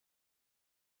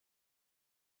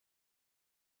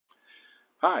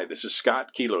Hi, this is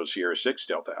Scott, Kilo Sierra 6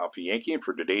 Delta Alpha Yankee, and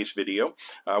for today's video,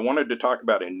 I wanted to talk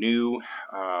about a new,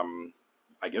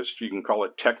 I guess you can call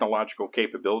it technological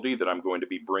capability that I'm going to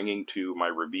be bringing to my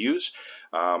reviews.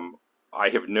 I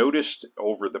have noticed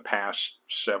over the past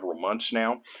several months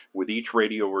now, with each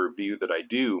radio review that I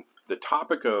do, the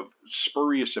topic of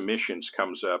spurious emissions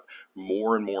comes up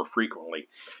more and more frequently,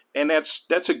 and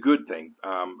that's a good thing.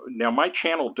 Now, my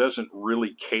channel doesn't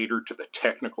really cater to the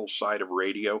technical side of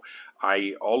radio.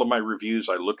 All of my reviews,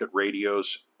 I look at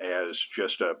radios as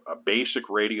just a basic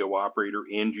radio operator,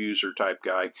 end user type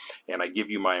guy, and I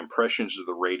give you my impressions of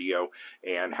the radio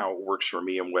and how it works for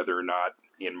me, and whether or not,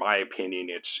 in my opinion,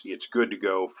 it's good to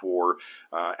go for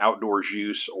outdoors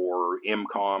use or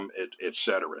MCOM,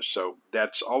 etc. So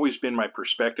that's always been my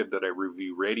perspective that I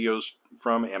review radios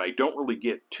from, and I don't really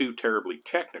get too terribly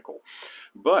technical.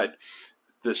 But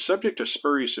the subject of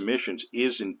spurious emissions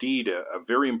is indeed a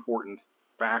very important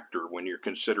factor when you're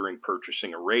considering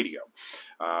purchasing a radio.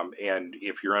 And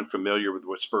if you're unfamiliar with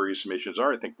what spurious emissions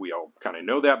are, I think we all kind of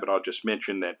know that, but I'll just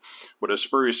mention that what a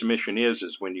spurious emission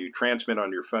is when you transmit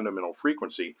on your fundamental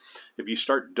frequency, if you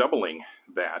start doubling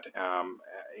that,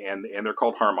 and they're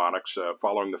called harmonics,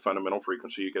 following the fundamental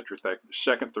frequency, you get your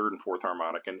second, third, and fourth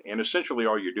harmonic, and essentially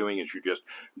all you're doing is you're just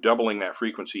doubling that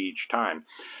frequency each time.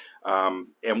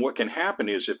 And what can happen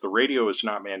is, if the radio is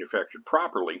not manufactured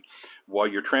properly, while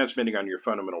you're transmitting on your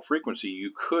fundamental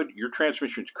frequency, your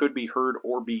transmissions could be heard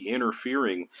or be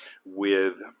interfering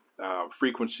with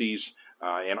frequencies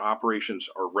and operations,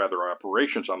 or rather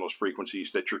operations on those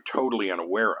frequencies that you're totally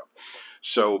unaware of.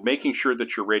 So making sure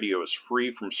that your radio is free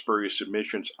from spurious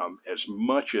emissions as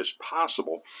much as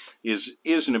possible is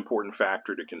an important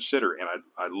factor to consider. And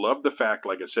I love the fact,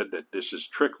 like I said, that this has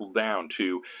trickled down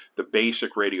to the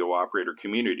basic radio operator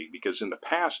community, because in the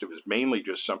past it was mainly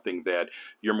just something that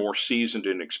your more seasoned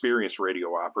and experienced radio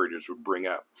operators would bring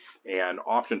up. And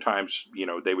oftentimes,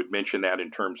 they would mention that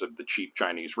in terms of the cheap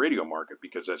Chinese radio market,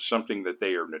 because that's something that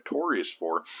they are notorious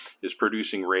for, is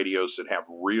producing radios that have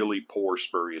really poor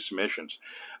spurious emissions.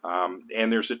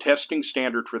 And there's a testing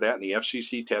standard for that, and the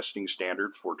FCC testing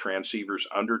standard for transceivers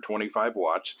under 25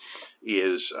 watts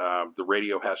is the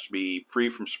radio has to be free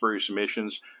from spurious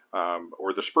emissions,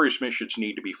 or the spurious emissions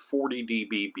need to be 40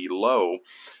 dB below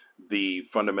the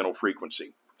fundamental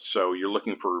frequency. So you're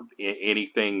looking for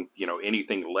anything,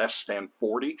 anything less than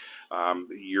 40,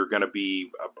 you're going to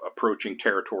be approaching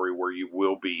territory where you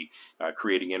will be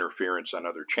creating interference on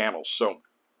other channels,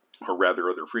 or rather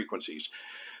other frequencies.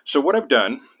 So what I've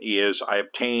done is I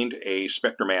obtained a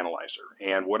spectrum analyzer,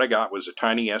 and what I got was a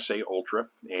TinySA Ultra,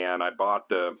 and I bought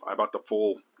the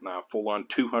full-on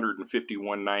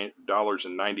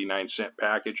 $251.99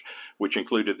 package, which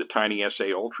included the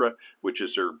TinySA Ultra, which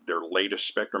is their latest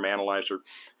spectrum analyzer,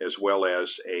 as well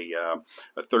as a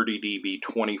 30 dB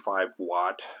 25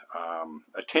 watt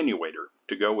attenuator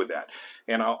to go with that.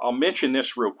 And I'll mention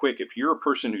this real quick. If you're a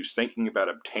person who's thinking about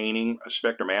obtaining a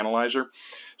spectrum analyzer,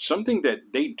 something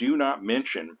that they do not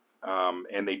mention,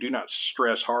 and they do not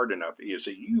stress hard enough, is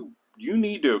that you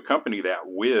need to accompany that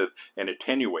with an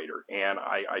attenuator. And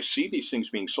I see these things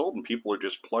being sold, and people are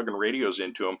just plugging radios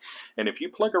into them. And if you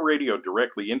plug a radio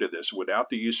directly into this without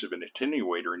the use of an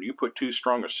attenuator, and you put too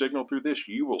strong a signal through this,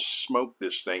 you will smoke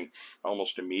this thing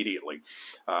almost immediately.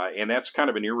 And that's kind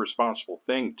of an irresponsible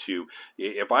thing to.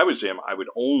 If I was them, I would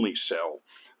only sell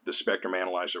the spectrum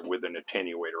analyzer with an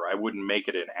attenuator. I wouldn't make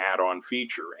it an add-on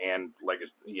feature. And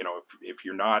if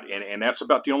you're not, and that's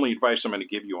about the only advice I'm going to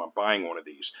give you on buying one of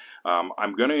these.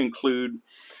 I'm going to include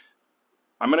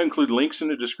links in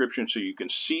the description so you can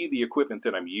see the equipment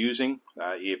that I'm using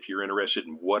if you're interested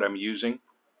in what I'm using.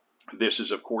 This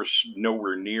is, of course,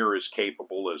 nowhere near as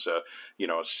capable as a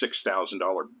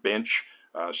 $6,000 bench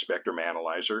spectrum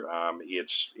analyzer.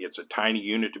 It's a tiny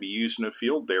unit to be used in the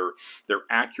field. They're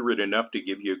accurate enough to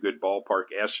give you a good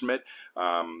ballpark estimate.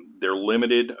 They're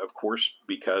limited, of course,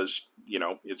 because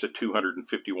it's a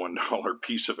 $251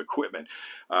 piece of equipment.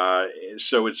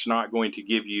 So it's not going to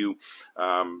give you.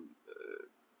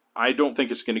 I don't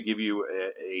think it's going to give you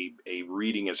a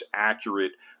reading as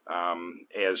accurate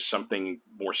as something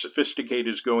more sophisticated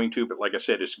is going to. But like I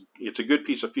said, it's a good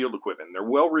piece of field equipment. They're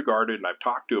well regarded, and I've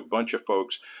talked to a bunch of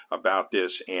folks about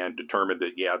this and determined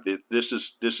that, yeah, this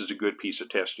is a good piece of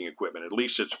testing equipment. At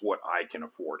least it's what I can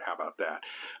afford. How about that?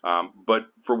 But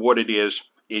for what it is,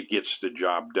 it gets the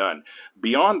job done.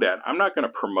 Beyond that, I'm not going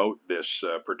to promote this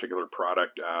particular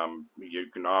product. You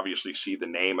can obviously see the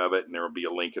name of it, and there will be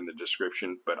a link in the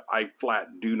description, but I flat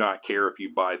do not care if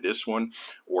you buy this one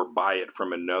or buy it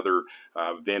from another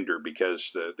vendor,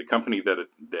 because the company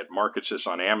that markets this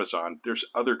on Amazon, there's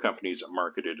other companies that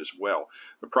market it as well.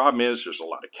 The problem is there's a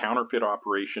lot of counterfeit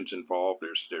operations involved.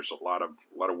 There's a lot of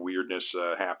weirdness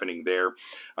happening there.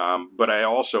 But I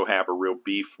also have a real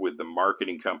beef with the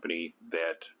marketing company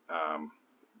that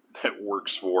that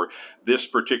works for this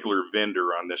particular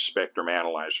vendor on this spectrum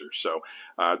analyzer. So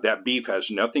that beef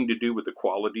has nothing to do with the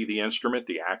quality of the instrument,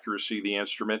 the accuracy of the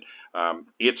instrument.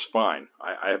 It's fine.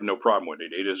 I have no problem with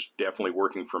it. It is definitely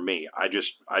working for me. I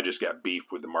just got beef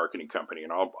with the marketing company,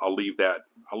 and I'll leave that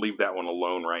one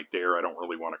alone right there. I don't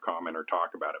really want to comment or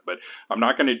talk about it, but I'm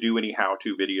not going to do any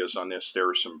how-to videos on this. There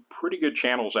are some pretty good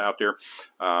channels out there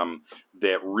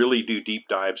that really do deep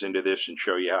dives into this and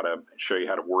show you how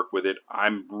to work with it.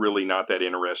 I'm really not that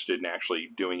interested in actually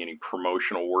doing any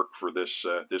promotional work for this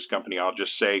this company. I'll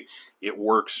just say it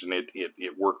works, and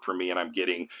it worked for me, and I'm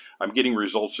getting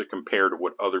results that compare to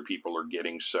what other people are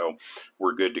getting, so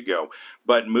we're good to go.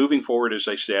 But moving forward, as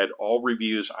I said, all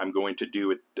reviews I'm going to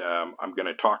do it. I'm going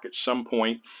to talk at some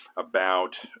point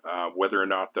about whether or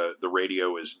not the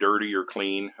radio is dirty or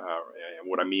clean, and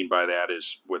what I mean by that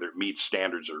is whether it meets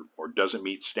standards or doesn't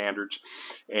meet standards,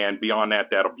 and beyond that,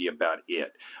 that'll be about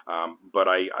it. But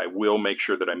I will make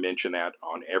sure that I mention that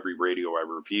on every radio I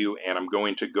review, and I'm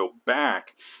going to go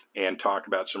back and talk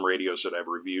about some radios that I've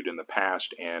reviewed in the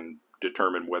past and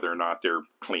determine whether or not they're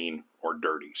clean or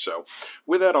dirty. So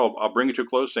with that, I'll bring it to a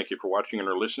close. Thank you for watching and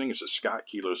or listening. This is Scott,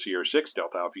 Kilo Sierra 6,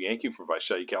 Delta Alpha Yankee from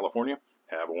Visalia, California.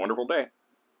 Have a wonderful day.